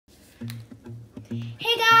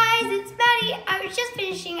Hey guys, it's Maddie. I was just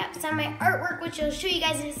finishing up some of my artwork, which I'll show you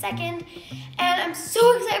guys in a second. And I'm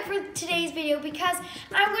so excited for today's video because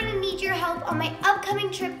I'm going to need your help on my upcoming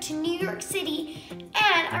trip to New York City.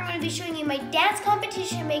 And I'm going to be showing you my dance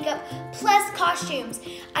competition makeup plus costumes.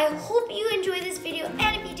 I hope you enjoy this video,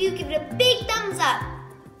 and if you do, give it a big thumbs up.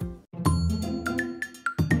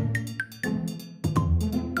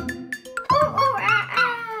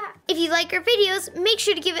 If you like our videos, make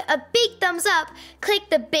sure to give it a big thumbs up, click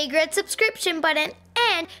the big red subscription button,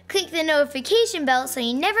 and click the notification bell so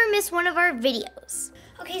you never miss one of our videos.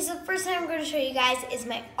 Okay, so the first thing I'm going to show you guys is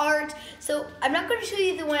my art. So I'm not going to show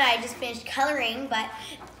you the one I just finished coloring, but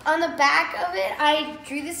on the back of it, I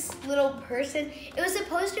drew this little person. It was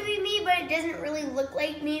supposed to be me, but it doesn't really look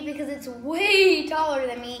like me because it's way taller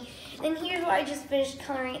than me. And here's what I just finished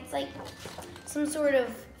coloring. It's like some sort of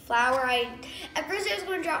flower. At first I was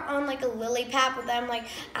going to draw on like a lily pad, but then I'm like,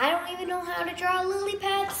 I don't even know how to draw a lily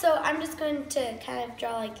pad, so I'm just going to kind of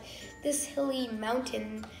draw like this hilly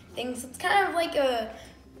mountain thing. So it's kind of like a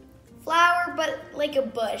flower, but like a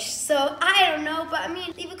bush. So I don't know, but I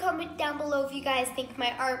mean, leave a comment down below if you guys think my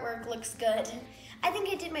artwork looks good. I think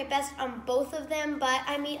I did my best on both of them, but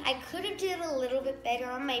I mean, I could have did a little bit better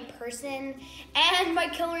on my person and my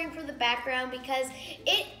coloring for the background because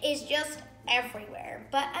it is just everywhere.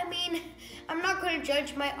 But I mean, I'm not going to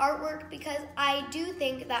judge my artwork because I do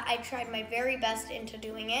think that I tried my very best into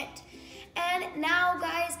doing it. And now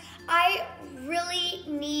guys, I really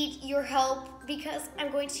need your help because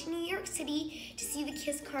I'm going to New York City to see the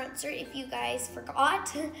Kiss concert, if you guys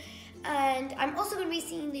forgot. And I'm also going to be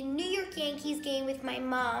seeing the New York Yankees game with my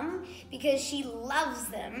mom because she loves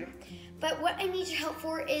them. But what I need your help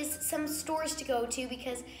for is some stores to go to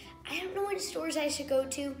because I don't know what stores I should go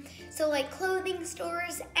to. So like clothing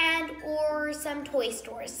stores and or some toy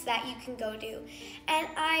stores that you can go to. And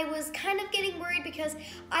I was kind of getting worried because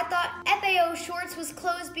I thought FAO Shorts was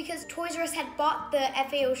closed because Toys R Us had bought the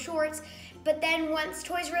FAO Shorts. But then once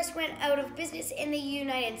Toys R Us went out of business in the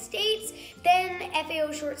United States, then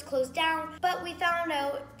FAO Shorts closed down. But we found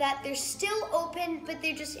out that they're still open, but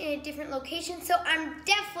they're just in a different location. So I'm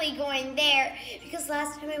definitely going there because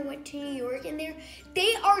last time I went to New York and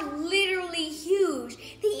they are literally huge.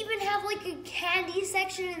 They even have like a candy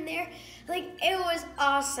section in there. Like, it was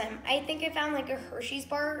awesome. I think I found like a Hershey's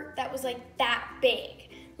bar that was like that big.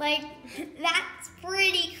 Like, that's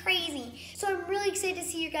pretty crazy. So I'm really excited to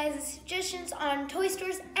see your guys' suggestions on toy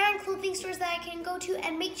stores and clothing stores that I can go to,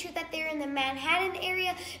 and make sure that they're in the Manhattan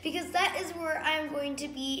area because that is where I'm going to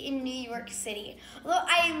be in New York City. Although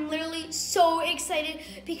I am literally so excited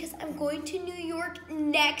because I'm going to New York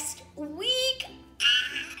next week.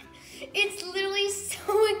 It's literally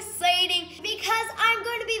so exciting because I'm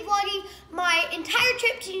going to be vlogging my entire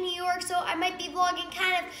trip to New York, so I might be vlogging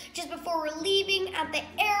kind of just before we're leaving at the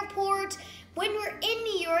airport, when we're in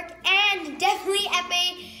New York, and definitely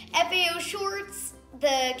FAO Shorts,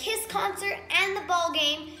 the Kiss concert, and the ball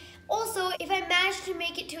game. Also, if I manage to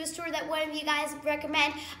make it to a store that one of you guys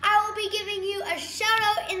recommend, I will be giving you a shout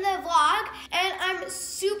out in the vlog. And I'm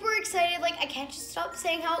super excited. Like, I can't just stop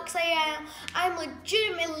saying how excited I am. I'm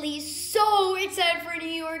legitimately so excited for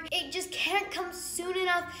New York. It just can't come soon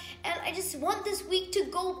enough. And I just want this week to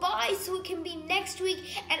go by so it can be next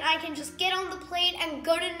week and I can just get on the plane and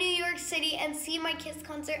go to New York City and see my Kiss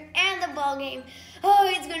concert and the ball game. Oh,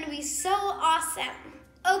 it's going to be so awesome.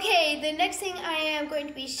 Okay, the next thing I am going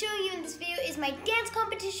to be showing you in this video is my dance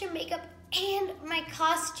competition makeup and my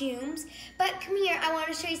costumes. But come here, I want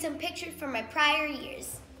to show you some pictures from my prior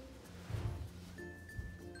years.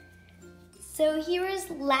 So here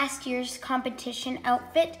is last year's competition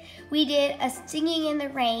outfit. We did a Singing in the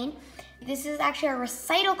Rain. This is actually a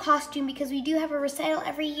recital costume because we do have a recital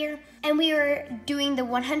every year. And we were doing the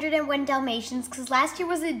 101 Dalmatians because last year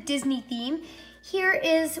was a Disney theme. Here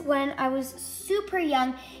is when I was super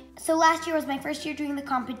young. So last year was my first year doing the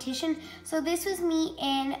competition. So this was me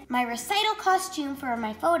in my recital costume for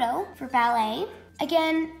my photo for ballet.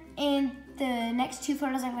 Again, in the next two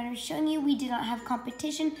photos I'm going to be showing you, we did not have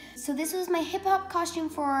competition. So this was my hip hop costume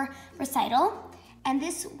for recital. And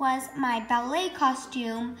this was my ballet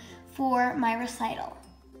costume for my recital.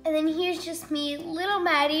 And then here's just me, little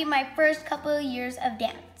Maddie, my first couple of years of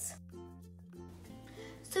dance.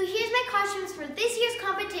 So here's my costumes for this year's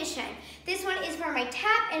competition. This one is for my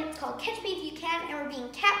tap, and it's called Catch Me If You Can, and we're being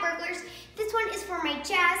cat burglars. This one is for my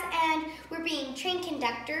jazz, and we're being train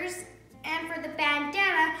conductors. And for the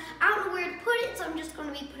bandana, I don't know where to put it, so I'm just going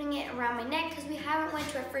to be putting it around my neck because we haven't went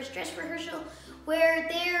to our first dress rehearsal where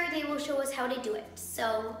they will show us how to do it.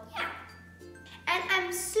 So yeah. And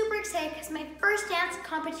I'm super excited because my first dance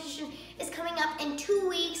competition is coming up in 2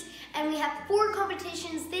 weeks, and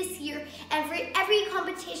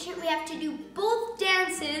competition, we have to do both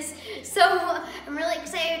dances. So I'm really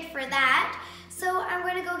excited for that. So I'm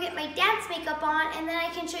gonna go get my dance makeup on, and then I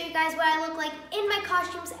can show you guys what I look like in my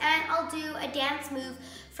costumes, and I'll do a dance move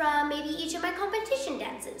from maybe each of my competition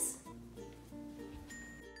dances.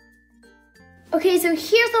 Okay, so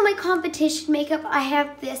here's all my competition makeup. I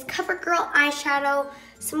have this CoverGirl eyeshadow,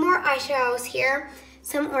 some more eyeshadows here,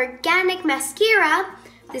 some organic mascara.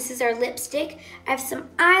 This is our lipstick. I have some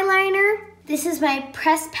eyeliner. This is my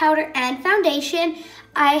pressed powder and foundation.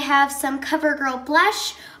 I have some CoverGirl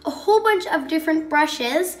blush, a whole bunch of different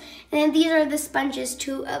brushes, and then these are the sponges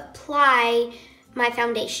to apply my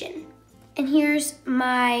foundation. And here's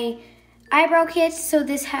my eyebrow kit. So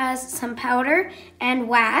this has some powder and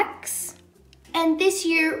wax. And this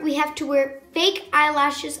year we have to wear fake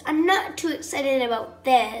eyelashes. I'm not too excited about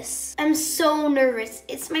this. I'm so nervous.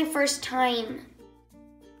 It's my first time.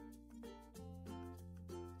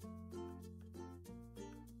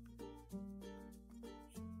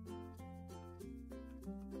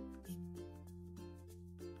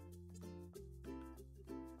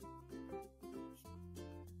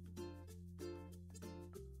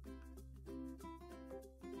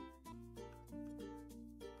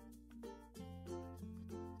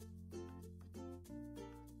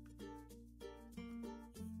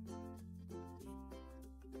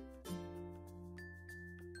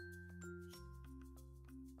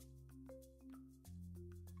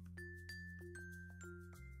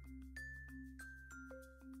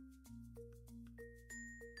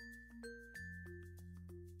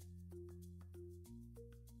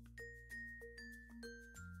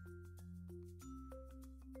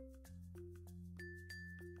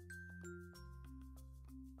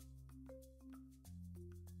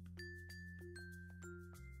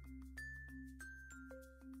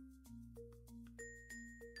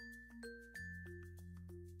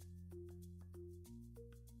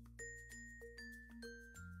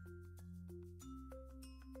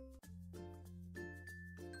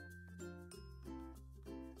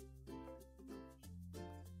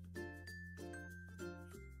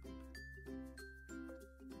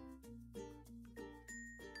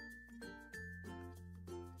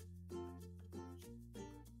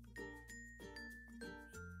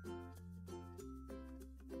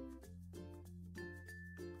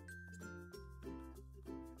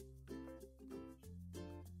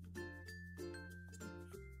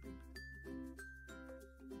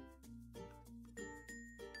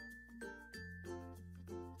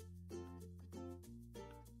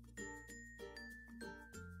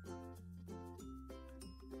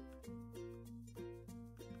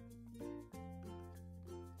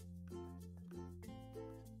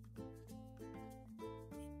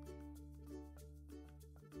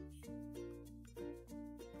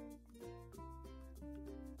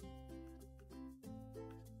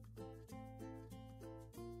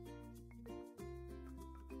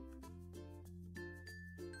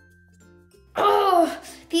 Oh,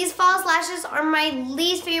 these false lashes are my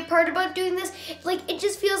least favorite part about doing this. Like, it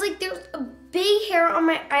just feels like there's a big hair on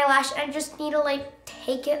my eyelash and I just need to like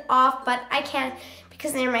take it off, but I can't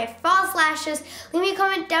because they're my false lashes. Leave me a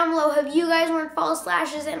comment down below. Have you guys worn false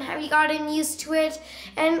lashes and have you gotten used to it?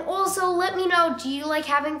 And also let me know, do you like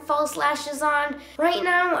having false lashes on? Right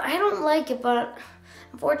now, I don't like it, but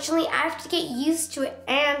unfortunately, I have to get used to it,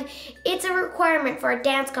 and it's a requirement for a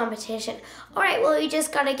dance competition. All right, well, we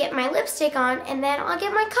just gotta get my lipstick on, and then I'll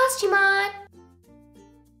get my costume on.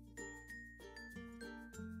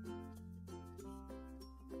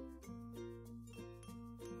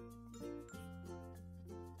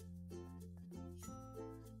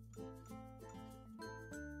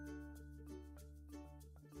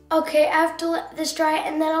 Okay, I have to let this dry,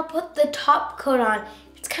 and then I'll put the top coat on.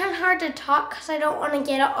 It's kind of hard to talk because I don't want to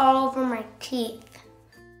get it all over my teeth.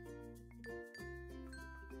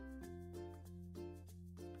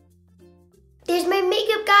 There's my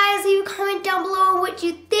makeup, guys. Leave a comment down below on what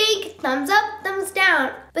you think. Thumbs up, thumbs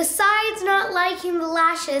down. Besides not liking the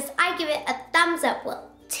lashes, I give it a thumbs up.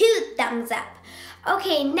 Well, 2 thumbs up.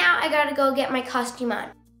 Okay, now I gotta go get my costume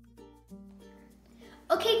on.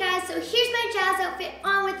 Okay, guys, so here's my jazz outfit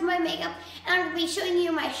on with my makeup, and I'm gonna be showing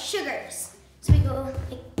you my sugars. So we go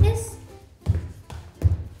like this.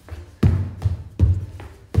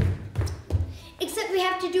 Except we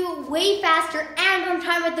have to do it way faster and on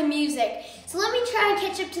time with the music. So let me try and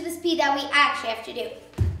catch up to the speed that we actually have to do.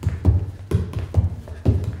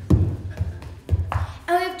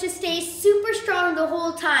 And we have to stay super strong the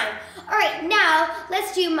whole time. All right, now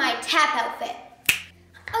let's do my tap outfit.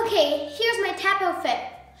 Okay, here's my tap outfit.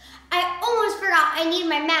 I almost forgot I need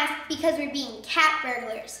my mask because we're being cat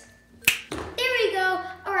burglars. There we go.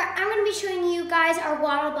 All right, I'm going to be showing you guys our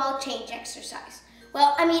water ball change exercise.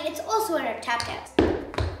 Well, I mean, it's also in our tap dance.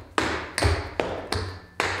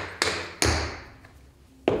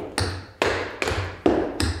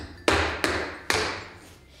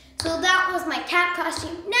 So that was my tap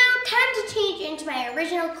costume. Now, time to change into my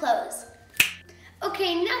original clothes.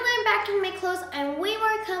 Okay, now that I'm back in my clothes, I'm way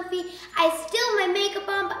more comfy. I still have my makeup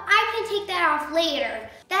on, but I can take that off later.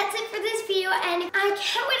 That's it for this video, and I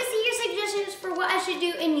can't wait to see your suggestions for what I should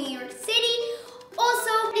do in New York City.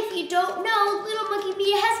 Also, if you don't know, Little Monkey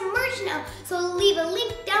Media has merch now, so leave a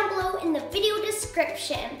link down below in the video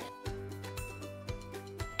description.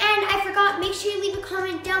 And I forgot, make sure you leave a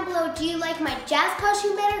comment down below. Do you like my jazz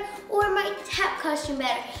costume better or my tap costume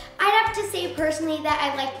better? I'd have to say personally that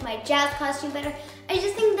I like my jazz costume better. I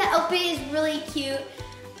just think the outfit is really cute.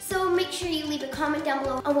 So make sure you leave a comment down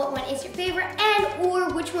below on what one is your favorite and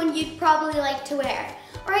or which one you'd probably like to wear.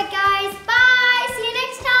 Alright guys, bye! See you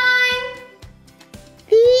next time!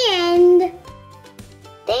 The end.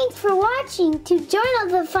 Thanks for watching. To join all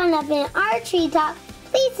the fun up in our tree top,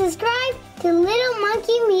 please subscribe to Little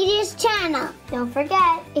Monkey Media's channel. Don't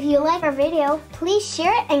forget, if you like our video, please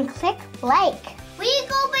share it and click like. We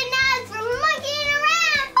go banana!